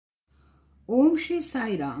ओम श्री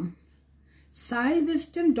साई राम।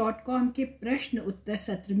 साईविजडम.com के प्रश्न उत्तर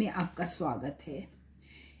सत्र में आपका स्वागत है।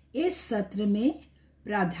 इस सत्र में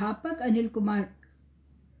प्राध्यापक अनिल कुमार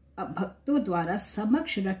भक्तों द्वारा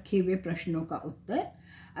समक्ष रखे हुए प्रश्नों का उत्तर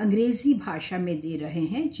अंग्रेजी भाषा में दे रहे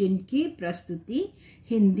हैं, जिनकी प्रस्तुति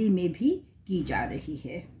हिंदी में भी की जा रही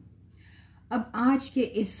है। अब आज के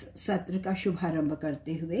इस सत्र का शुभारंभ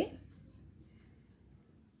करते हुए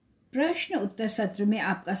प्रश्न उत्तर सत्र में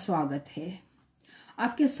आपका स्वागत है।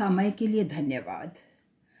 आपके समय के लिए धन्यवाद।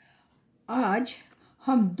 आज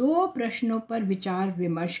हम 2 प्रश्नों पर विचार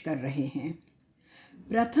विमर्श कर रहे हैं।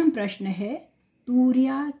 प्रथम प्रश्न है,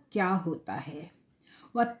 तूर्या क्या होता है?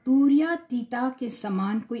 वह तूर्यातीता के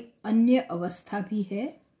समान कोई अन्य अवस्था भी है?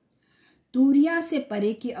 तूर्या से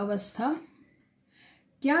परे की अवस्था?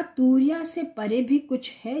 क्या तूर्या से परे भी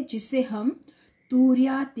कुछ है जिसे हम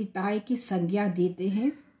तूर्यातीताय की संज्ञा देते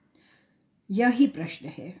हैं? यही प्रश्न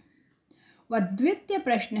है। वह द्वितीय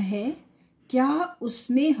प्रश्न है, क्या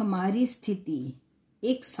उसमें हमारी स्थिति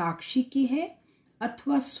एक साक्षी की है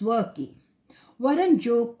अथवा स्व की, वरन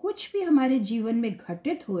जो कुछ भी हमारे जीवन में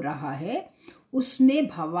घटित हो रहा है उसमें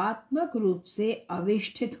भावात्मक रूप से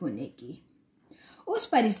अविष्ठित होने की। उस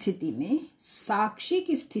परिस्थिति में साक्षी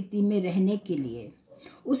की स्थिति में रहने के लिए,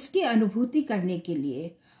 उसकी अनुभूति करने के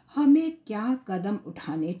लिए हमें क्या कदम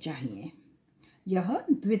उठाने चाहिए? यह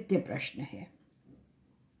द्वितीय प्रश्न है।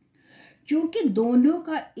 क्योंकि दोनों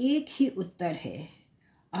का एक ही उत्तर है,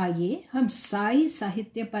 आइए हम साई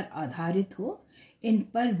साहित्य पर आधारित हो इन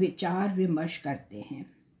पर विचार विमर्श करते हैं।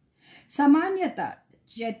 सामान्यतः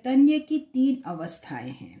चैतन्य की 3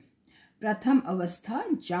 अवस्थाएं हैं। प्रथम अवस्था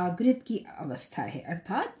जागृत की अवस्था है,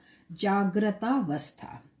 अर्थात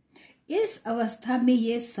जागृतावस्था। इस अवस्था में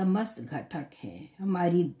ये समस्त घटक हैं,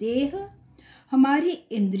 हमारी देह, हमारी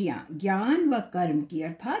इंद्रियां, ज्ञान व कर्म की,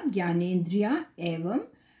 अर्थात ज्ञानेंद्रियां एवं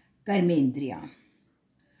कर्मेंद्रियां,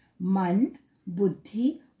 मन,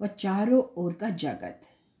 बुद्धि व चारों ओर का जगत,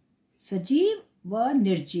 सजीव व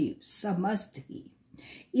निर्जीव समस्त ही।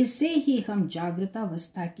 इसे ही हम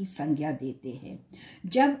जागृतावस्था की संज्ञा देते हैं।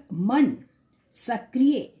 जब मन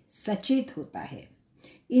सक्रिय सचेत होता है,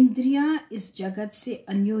 इंद्रियां इस जगत से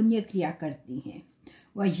अन्योन्य क्रिया करती हैं,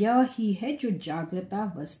 वह यह ही है जो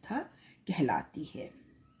जागृतावस्था कहलाती है।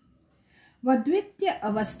 वह द्वितीय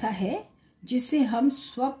अवस्था है जिसे हम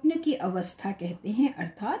स्वप्न की अवस्था कहते हैं,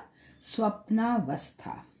 अर्थात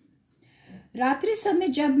स्वप्नावस्था। रात्रि समय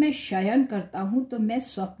जब मैं शयन करता हूं तो मैं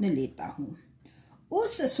स्वप्न लेता हूं।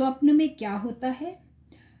 उस स्वप्न में क्या होता है?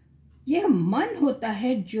 यह मन होता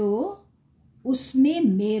है जो उसमें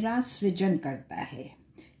मेरा सृजन करता है।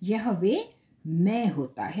 यह वे मैं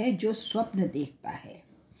होता है जो स्वप्न देखता है।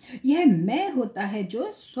 यह मैं होता है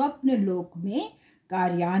जो स्वप्न लोक में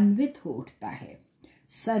कार्यान्वित हो उठता है,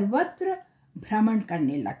 सर्वत्र भ्रमण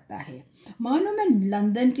करने लगता है। मानो मैं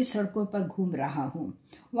लंदन की सड़कों पर घूम रहा हूँ,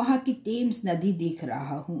 वहाँ की टेम्स नदी देख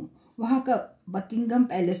रहा हूँ, वहाँ का बकिंगम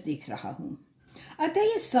पैलेस देख रहा हूँ। अतः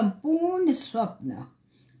ये संपूर्ण स्वप्न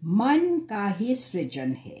मन का ही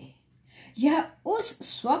सृजन है। यह उस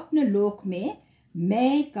स्वप्न लोक में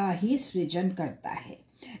मैं का ही सृजन करता है,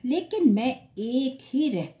 लेकिन मैं एक ही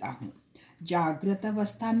रहता हूँ। जागृत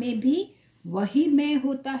अवस्था में भी वही मैं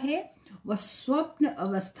होता है, वह स्वप्न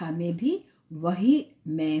अवस्था में भी वही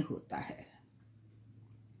मैं होता है।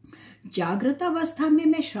 जागृत अवस्था में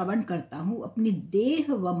मैं श्रवण करता हूँ, अपनी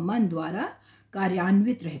देह व मन द्वारा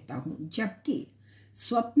कार्यान्वित रहता हूँ, जबकि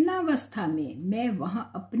स्वप्नावस्था में मैं वहां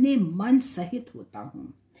अपने मन सहित होता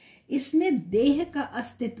हूँ। इसमें देह का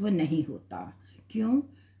अस्तित्व नहीं होता। क्यों?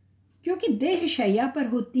 क्योंकि देह शैया पर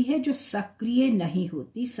होती है, जो सक्रिय नहीं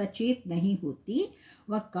होती, सचेत नहीं होती,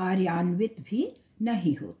 वह कार्यान्वित भी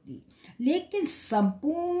नहीं होती। लेकिन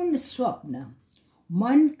संपूर्ण स्वप्न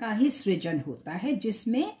मन का ही सृजन होता है,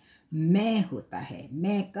 जिसमें मैं होता है,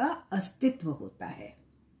 मैं का अस्तित्व होता है।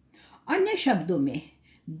 अन्य शब्दों में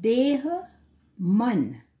देह,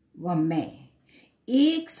 मन व मैं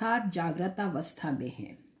एक साथ जागृतावस्था में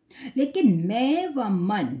है, लेकिन मैं व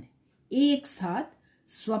मन एक साथ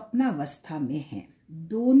स्वप्नावस्था में है।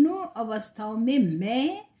 दोनों अवस्थाओं में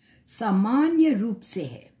मैं सामान्य रूप से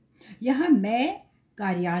है। यहाँ मैं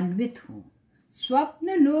कार्यान्वित हूँ।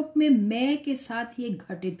 स्वप्न लोक में मैं के साथ ये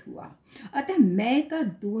घटित हुआ, अतः मैं का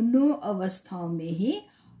दोनों अवस्थाओं में ही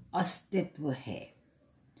अस्तित्व है।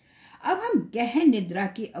 अब हम गहन निद्रा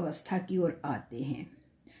की अवस्था की ओर आते हैं,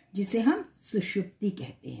 जिसे हम सुषुप्ति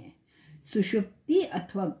कहते हैं। सुषुप्ति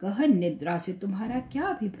अथवा गहन निद्रा से तुम्हारा क्या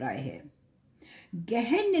अभिप्राय है?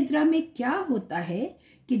 गहन निद्रा में क्या होता है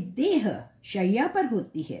कि देह शैया पर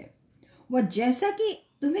होती है। वह, जैसा कि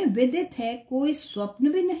तुम्हें विदित है, कोई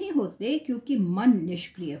स्वप्न भी नहीं होते, क्योंकि मन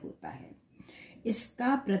निष्क्रिय होता है।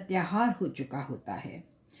 इसका प्रत्याहार हो चुका होता है।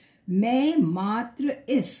 मैं मात्र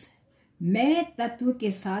इस मैं तत्व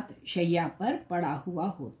के साथ शैया पर पड़ा हुआ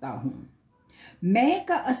होता हूँ। मैं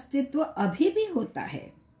का अस्तित्व अभी भी होता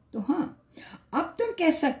है। तो हाँ, अब तुम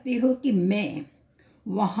कह सकते हो कि मैं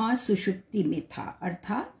वहां सुषुप्ति में था,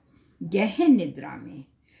 अर्थात गहन निद्रा में,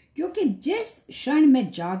 क्योंकि जिस क्षण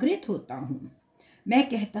मैं जागृत होता हूं मैं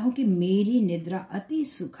कहता हूं कि मेरी निद्रा अति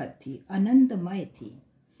सुखद थी, आनंदमय थी।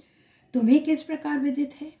 तुम्हें किस प्रकार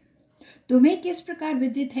विदित है? तुम्हें किस प्रकार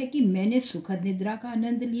विदित है कि मैंने सुखद निद्रा का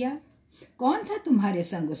आनंद लिया? कौन था तुम्हारे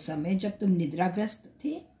संग उस समय जब तुम निद्राग्रस्त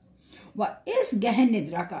थे व इस गहन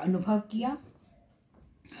निद्रा का अनुभव किया?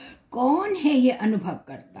 कौन है ये अनुभव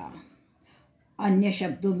करता? अन्य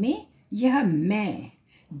शब्दों में, यह मैं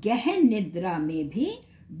गहन निद्रा में भी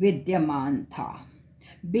विद्यमान था,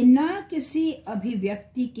 बिना किसी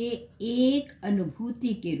अभिव्यक्ति के एक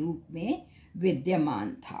अनुभूति के रूप में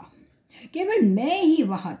विद्यमान था। केवल मैं ही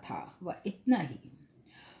वहां था, वह इतना ही।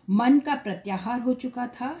 मन का प्रत्याहार हो चुका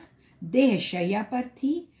था, देह शैया पर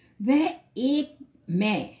थी, वह एक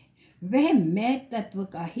मैं तत्व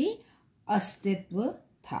का ही अस्तित्व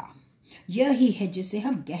था। यही है जिसे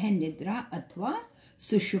हम गहन निद्रा अथवा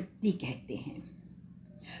सुषुप्ति कहते हैं।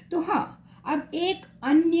 तो हाँ, अब एक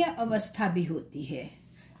अन्य अवस्था भी होती है,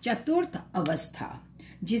 चतुर्थ अवस्था,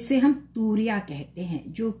 जिसे हम तूर्या कहते हैं,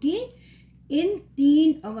 जो कि इन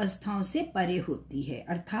तीन अवस्थाओं से परे होती है।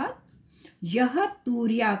 अर्थात यह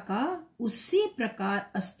तूर्या का उसी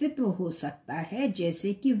प्रकार अस्तित्व हो सकता है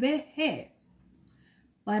जैसे कि वह है,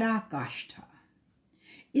 पराकाष्ठा।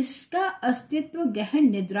 इसका अस्तित्व गहन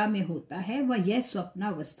निद्रा में होता है, वह यह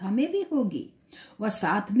स्वप्नावस्था में भी होगी, वह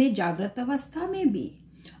साथ में जागृत अवस्था में भी।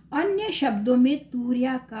 अन्य शब्दों में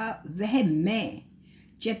तूर्या का वह मैं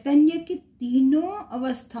चैतन्य की तीनों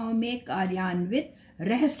अवस्थाओं में कार्यान्वित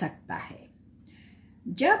रह सकता है।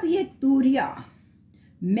 जब यह तूर्या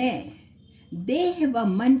मैं देह व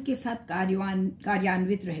मन के साथ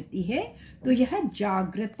कार्यान्वित रहती है तो यह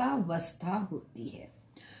जागृतावस्था होती है।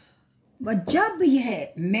 व जब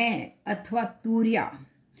यह मैं अथवा तूर्या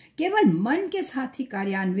केवल मन के साथ ही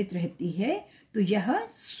कार्यान्वित रहती है तो यह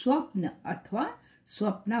स्वप्न अथवा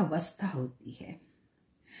स्वप्नावस्था होती है।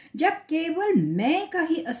 जब केवल मैं का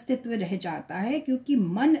ही अस्तित्व रह जाता है, क्योंकि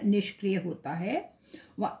मन निष्क्रिय होता है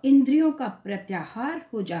व इंद्रियों का प्रत्याहार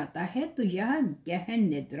हो जाता है, तो यह गहन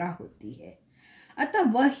निद्रा होती है।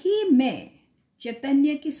 अतः वही मैं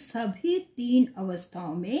चैतन्य की सभी तीन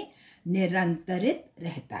अवस्थाओं में निरंतरित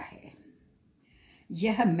रहता है।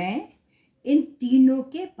 यह मैं इन तीनों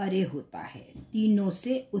के परे होता है, तीनों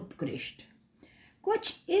से उत्कृष्ट।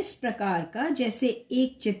 कुछ इस प्रकार का जैसे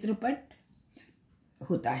एक चित्रपट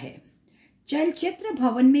होता है। चलचित्र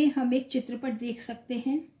भवन में हम एक चित्रपट देख सकते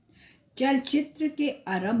हैं। चलचित्र के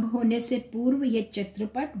आरंभ होने से पूर्व यह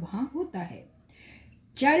चित्रपट वहां होता है।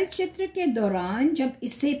 चलचित्र के दौरान जब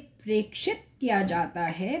इसे प्रक्षेपित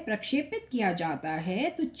किया जाता है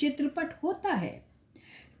तो चित्रपट होता है।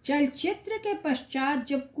 चलचित्र के पश्चात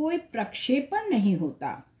जब कोई प्रक्षेपण नहीं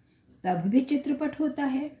होता तब भी चित्रपट होता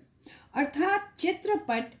है, अर्थात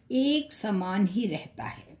चित्रपट एक समान ही रहता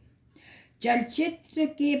है। चलचित्र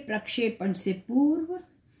के प्रक्षेपण से पूर्व,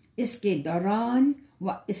 इसके दौरान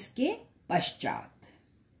व इसके पश्चात।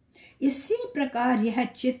 इसी प्रकार यह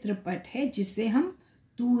चित्रपट है जिसे हम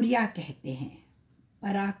तूर्या कहते हैं,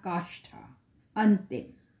 पराकाष्ठा, अंतिम,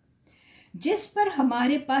 जिस पर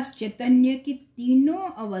हमारे पास चैतन्य की तीनों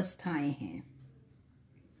अवस्थाएं हैं।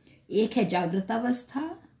 एक है जागृतावस्था,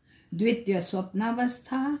 द्वितीय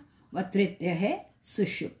स्वप्नावस्था व तृतीय है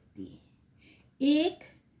सुषुप्ति। एक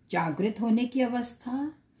जागृत होने की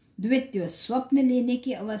अवस्था, द्वितीय स्वप्न लेने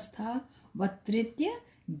की अवस्था व तृतीय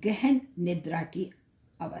गहन निद्रा की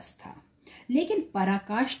अवस्था। लेकिन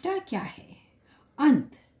पराकाष्ठा क्या है?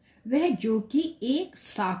 अंत, वह जो कि एक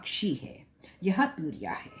साक्षी है, यह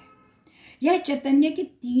तूर्या है। यह चैतन्य की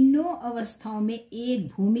तीनों अवस्थाओं में एक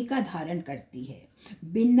भूमिका धारण करती है,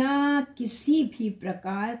 बिना किसी भी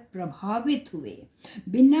प्रकार प्रभावित हुए,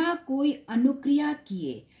 बिना कोई अनुक्रिया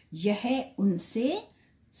किए यह उनसे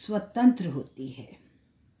स्वतंत्र होती है।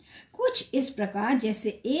 कुछ इस प्रकार जैसे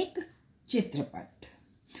एक चित्रपट,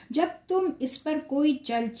 जब तुम इस पर कोई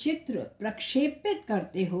चलचित्र प्रक्षेपित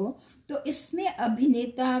करते हो तो इसमें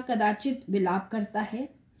अभिनेता कदाचित विलाप करता है,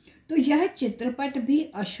 तो यह चित्रपट भी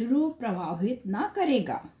अश्रु प्रभावित ना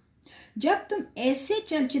करेगा। जब तुम ऐसे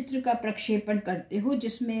चलचित्र का प्रक्षेपण करते हो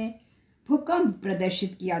जिसमें भूकंप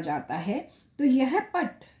प्रदर्शित किया जाता है तो यह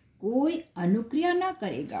पट कोई अनुक्रिया ना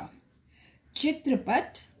करेगा।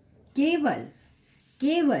 चित्रपट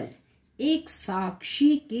केवल एक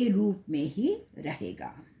साक्षी के रूप में ही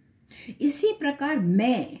रहेगा। इसी प्रकार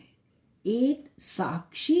मैं एक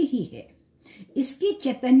साक्षी ही है, इसकी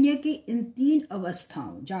चैतन्य की इन तीन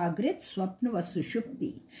अवस्थाओं जागृत, स्वप्न व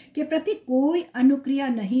सुषुप्ति के प्रति कोई अनुक्रिया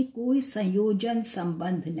नहीं, कोई संयोजन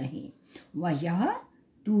संबंध नहीं, वह यह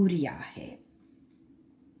तुर्या है।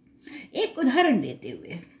 एक उदाहरण देते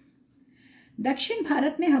हुए, दक्षिण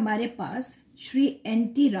भारत में हमारे पास श्री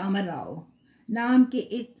N.T. रामाराव नाम के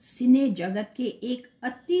एक सिने जगत के एक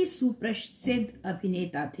अति सुप्रसिद्ध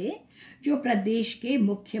अभिनेता थे, जो प्रदेश के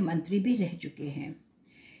मुख्यमंत्री भी रह चुके हैं।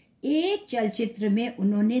 एक चलचित्र में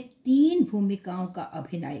उन्होंने 3 भूमिकाओं का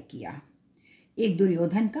अभिनय किया, एक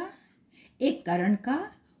दुर्योधन का, एक कर्ण का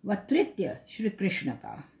व तृतीय श्री कृष्ण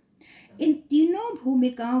का। इन तीनों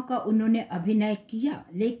भूमिकाओं का उन्होंने अभिनय किया,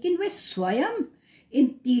 लेकिन वे स्वयं इन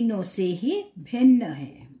तीनों से ही भिन्न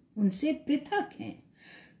हैं, उनसे पृथक हैं।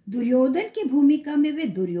 दुर्योधन की भूमिका में वे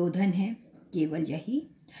दुर्योधन हैं, केवल यही।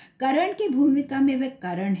 कर्ण की भूमिका में वे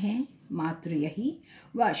कर्ण हैं, मात्र यही।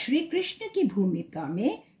 व श्री कृष्ण की भूमिका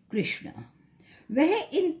में कृष्ण, वह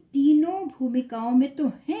इन तीनों भूमिकाओं में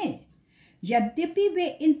तो हैं, यद्यपि वे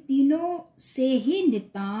इन तीनों से ही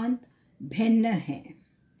नितांत भिन्न हैं।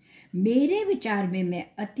 मेरे विचार में मैं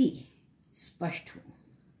अति स्पष्ट हूं।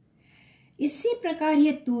 इसी प्रकार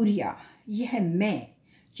यह तुर्या, यह मैं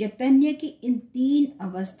चैतन्य की इन 3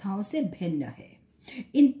 अवस्थाओं से भिन्न है।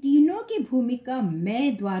 इन तीनों की भूमिका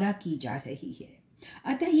मैं द्वारा की जा रही है,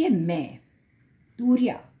 अतः यह मैं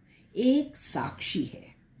तुर्या एक साक्षी है।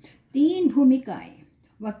 3 भूमिकाएं,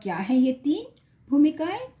 वह क्या है ये 3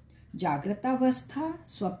 भूमिकाएं? जागृतावस्था,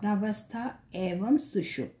 स्वप्नावस्था एवं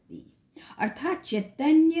सुषुप्ति, अर्थात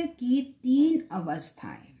चैतन्य की 3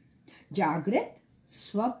 अवस्थाएं, जागृत,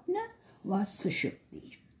 स्वप्न व सुषुप्ति।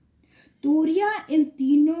 तुर्या इन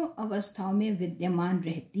तीनों अवस्थाओं में विद्यमान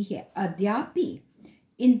रहती है, अद्यापि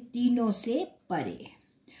इन तीनों से परे।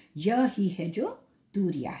 यह ही है जो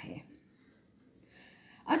तुर्या है।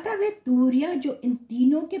 अतः वे तुर्या जो इन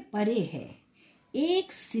तीनों के परे है,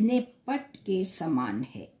 एक सिनेपट के समान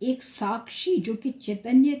है, एक साक्षी जो कि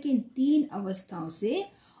चैतन्य की इन 3 अवस्थाओं से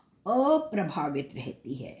अप्रभावित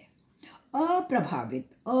रहती है, अप्रभावित,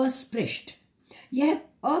 अस्पृष्ट, यह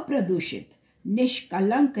अप्रदूषित,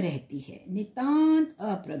 निष्कलंक रहती है, नितांत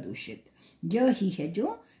अप्रदूषित। यह ही है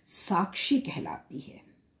जो साक्षी कहलाती है।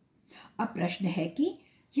 अब प्रश्न है कि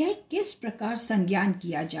यह किस प्रकार संज्ञान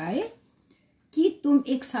किया जाए कि तुम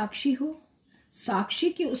एक साक्षी हो। साक्षी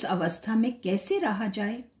की उस अवस्था में कैसे रहा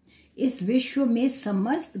जाए? इस विश्व में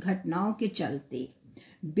समस्त घटनाओं के चलते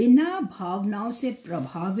बिना भावनाओं से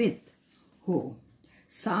प्रभावित हो,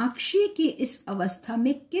 साक्षी की इस अवस्था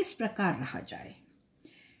में किस प्रकार रहा जाए?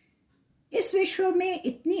 इस विश्व में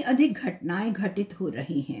इतनी अधिक घटनाएं घटित हो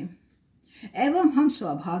रही हैं एवं हम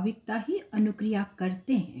स्वाभाविकता ही अनुक्रिया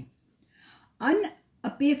करते हैं।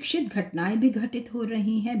 अनअपेक्षित घटनाएं भी घटित हो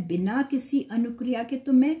रही हैं बिना किसी अनुक्रिया के,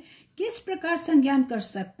 तो मैं किस प्रकार संज्ञान कर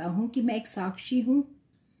सकता हूं कि मैं एक साक्षी हूं?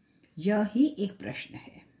 यह ही एक प्रश्न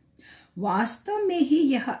है। वास्तव में ही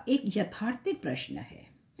यह एक यथार्थिक प्रश्न है।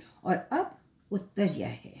 और अब उत्तर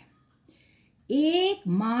यह है,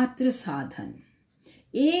 एकमात्र साधन,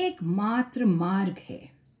 एकमात्र मार्ग है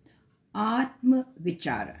आत्म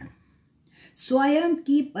विचारण, स्वयं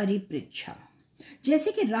की परिपृच्छा।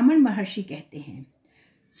 जैसे कि रमन महर्षि कहते हैं,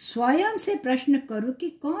 स्वयं से प्रश्न करो कि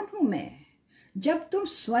कौन हूं मैं। जब तुम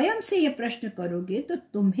स्वयं से यह प्रश्न करोगे तो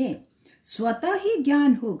तुम्हें स्वतः ही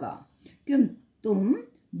ज्ञान होगा कि तुम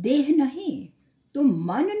देह नहीं, तुम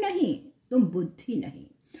मन नहीं, तुम बुद्धि नहीं,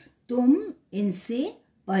 तुम इनसे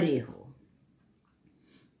परे हो।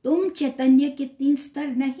 तुम चैतन्य के 3 स्तर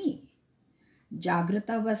नहीं,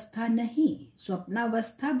 जागृतावस्था नहीं,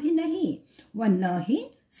 स्वप्नावस्था भी नहीं, व न ही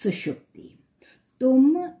सुषुप्ति।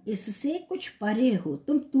 तुम इससे कुछ परे हो,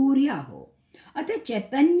 तुम तुर्या हो। अतः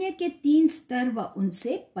चैतन्य के 3 स्तर व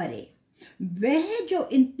उनसे परे, वह जो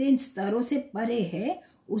इन 3 स्तरों से परे है,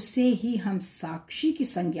 उसे ही हम साक्षी की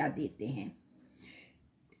संज्ञा देते हैं।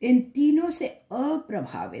 इन तीनों से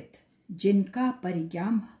अप्रभावित, जिनका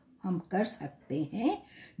परिज्ञान हम कर सकते हैं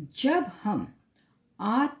जब हम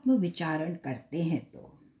आत्म विचारण करते हैं।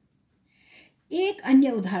 तो एक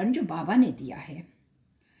अन्य उदाहरण जो बाबा ने दिया है,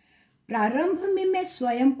 प्रारंभ में मैं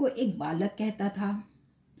स्वयं को एक बालक कहता था।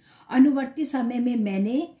 अनुवर्ती समय में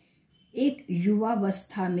मैंने एक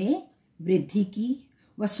युवावस्था में वृद्धि की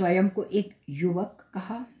व स्वयं को एक युवक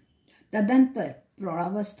कहा। तदंतर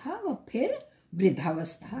प्रौढ़ावस्था व फिर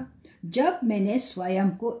वृद्धावस्था, जब मैंने स्वयं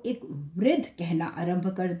को एक वृद्ध कहना आरंभ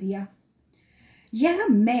कर दिया। यह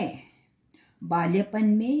मैं बाल्यपन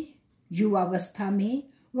में, युवावस्था में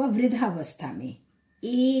व वृद्धावस्था में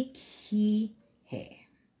एक ही है,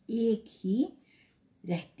 एक ही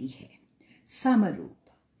रहती है, समरूप।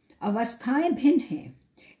 अवस्थाएं भिन्न हैं।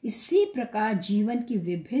 इसी प्रकार जीवन की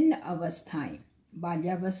विभिन्न अवस्थाएं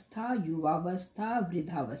बाल्यावस्था, युवावस्था,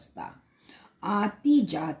 वृद्धावस्था आती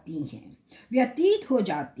जाती हैं, व्यतीत हो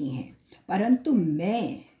जाती हैं, परंतु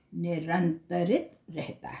मैं निरंतरित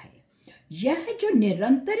रहता है। यह जो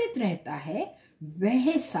निरंतरित रहता है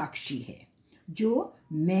वह साक्षी है जो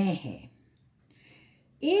मैं है।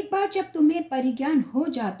 एक बार जब तुम्हें परिज्ञान हो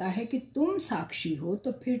जाता है कि तुम साक्षी हो,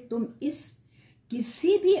 तो फिर तुम इस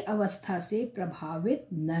किसी भी अवस्था से प्रभावित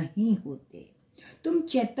नहीं होते। तुम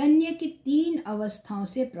चैतन्य की 3 अवस्थाओं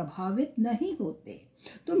से प्रभावित नहीं होते।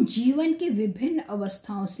 तुम जीवन की विभिन्न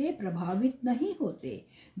अवस्थाओं से प्रभावित नहीं होते,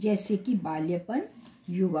 जैसे कि बाल्यपन,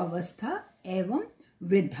 युवावस्था एवं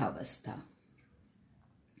वृद्धावस्था।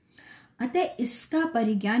 अतः इसका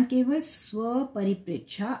परिज्ञान केवल स्व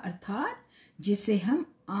परिप्रेक्षा अर्थात जिसे हम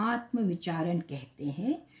आत्मविचारण कहते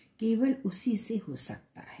हैं, केवल उसी से हो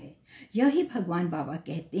सकता है। यही भगवान बाबा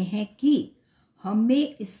कहते हैं कि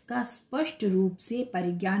हमें इसका स्पष्ट रूप से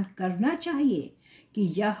परिज्ञान करना चाहिए कि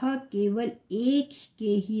यह केवल एक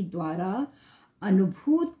के ही द्वारा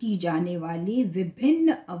अनुभूत की जाने वाली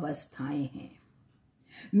विभिन्न अवस्थाएं हैं।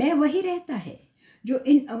 मैं वही रहता है जो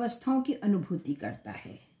इन अवस्थाओं की अनुभूति करता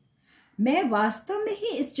है। मैं वास्तव में ही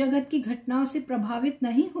इस जगत की घटनाओं से प्रभावित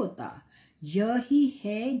नहीं होता। यही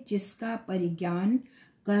है जिसका परिज्ञान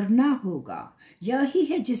करना होगा, यही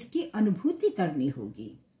है जिसकी अनुभूति करनी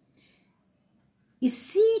होगी।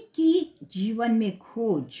 इसी की जीवन में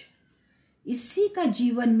खोज, इसी का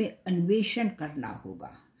जीवन में अन्वेषण करना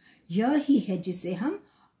होगा। यही है जिसे हम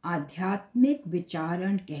आध्यात्मिक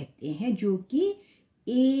विचारण कहते हैं, जो कि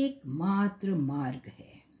एकमात्र मार्ग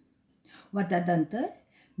है। व तदंतर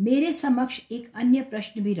मेरे समक्ष एक अन्य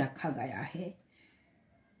प्रश्न भी रखा गया है,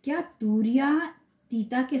 क्या तूर्या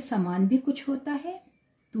तीता के समान भी कुछ होता है?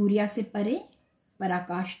 तूर्या से परे,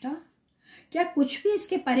 पराकाष्ठा, क्या कुछ भी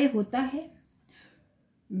इसके परे होता है?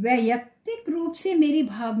 वैयक्तिक रूप से मेरी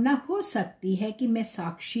भावना हो सकती है कि मैं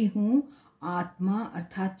साक्षी हूं, आत्मा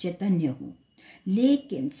अर्थात चैतन्य हूं,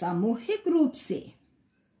 लेकिन सामूहिक रूप से,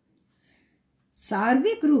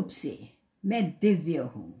 सार्विक रूप से मैं दिव्य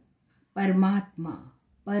हूं, परमात्मा,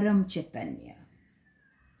 परम चैतन्य।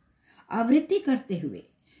 आवृत्ति करते हुए,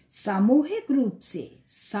 सामूहिक रूप से,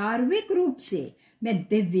 सार्विक रूप से मैं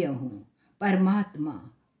दिव्य हूं, परमात्मा,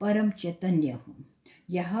 परम चैतन्य हूं।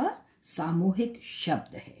 यह सामूहिक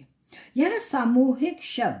शब्द है। यह सामूहिक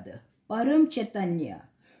शब्द परम चैतन्य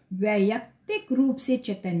वैयक्तिक रूप से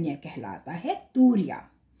चैतन्य कहलाता है, तूर्या।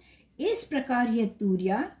 इस प्रकार यह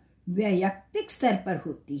तूर्या वैयक्तिक स्तर पर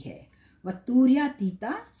होती है व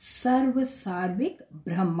तूर्यातीता सर्व सार्विक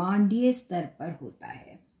ब्रह्मांडीय स्तर पर होता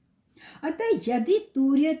है। अतः यदि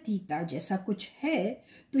तूर्यातीता जैसा कुछ है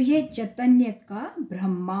तो यह चैतन्य का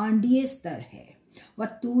ब्रह्मांडीय स्तर है व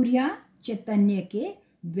तूर्या चैतन्य के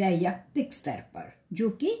वैयक्तिक स्तर पर, जो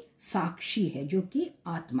कि साक्षी है, जो कि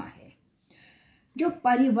आत्मा है, जो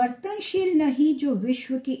परिवर्तनशील नहीं, जो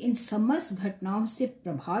विश्व की इन समस्त घटनाओं से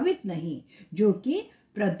प्रभावित नहीं, जो कि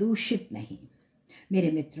प्रदूषित नहीं।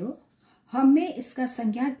 मेरे मित्रों, हमें इसका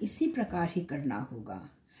संज्ञान इसी प्रकार ही करना होगा,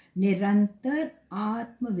 निरंतर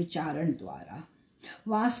आत्म विचारण द्वारा।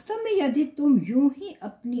 वास्तव में यदि तुम यूं ही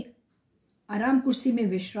अपनी आराम कुर्सी में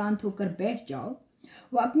विश्रांत होकर बैठ जाओ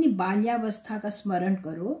व अपनी बाल्यावस्था का स्मरण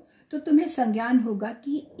करो, तो तुम्हें संज्ञान होगा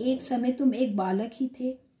कि एक समय तुम एक बालक ही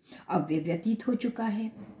थे, अब वे व्यतीत हो चुका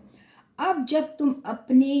है। अब जब तुम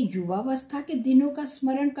अपने युवावस्था के दिनों का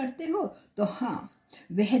स्मरण करते हो तो हाँ,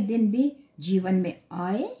 वह दिन भी जीवन में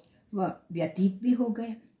आए व व्यतीत भी हो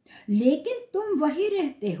गए, लेकिन तुम वही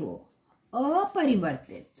रहते हो,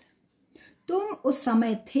 अपरिवर्तित। तुम उस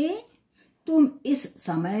समय थे, तुम इस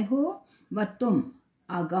समय हो व तुम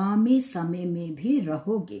आगामी समय में भी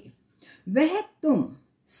रहोगे। वह तुम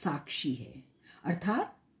साक्षी है,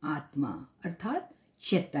 अर्थात आत्मा, अर्थात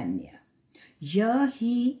चैतन्य। यह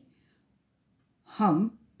ही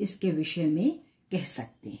हम इसके विषय में कह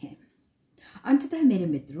सकते हैं। अंततः मेरे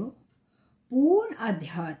मित्रों, पूर्ण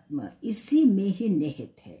अध्यात्म इसी में ही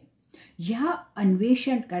निहित है। यह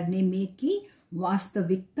अन्वेषण करने में कि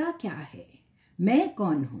वास्तविकता क्या है, मैं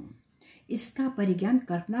कौन हूं, इसका परिज्ञान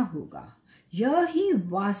करना होगा। यह ही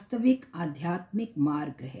वास्तविक आध्यात्मिक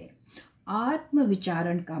मार्ग है, आत्म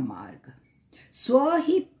विचारण का मार्ग। स्व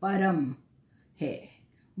ही परम है,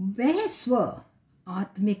 वह स्व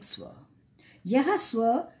आत्मिक स्व। यह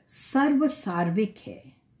स्व सर्व सार्विक है।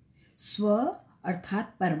 स्व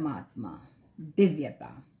अर्थात परमात्मा,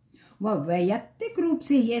 दिव्यता, व वैयक्तिक रूप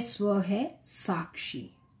से यह स्व है साक्षी,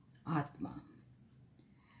 आत्मा।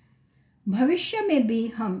 भविष्य में भी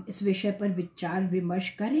हम इस विषय पर विचार विमर्श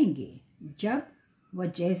करेंगे जब व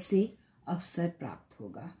जैसे अवसर प्राप्त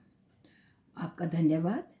होगा। आपका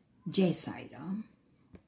धन्यवाद। जय साई राम।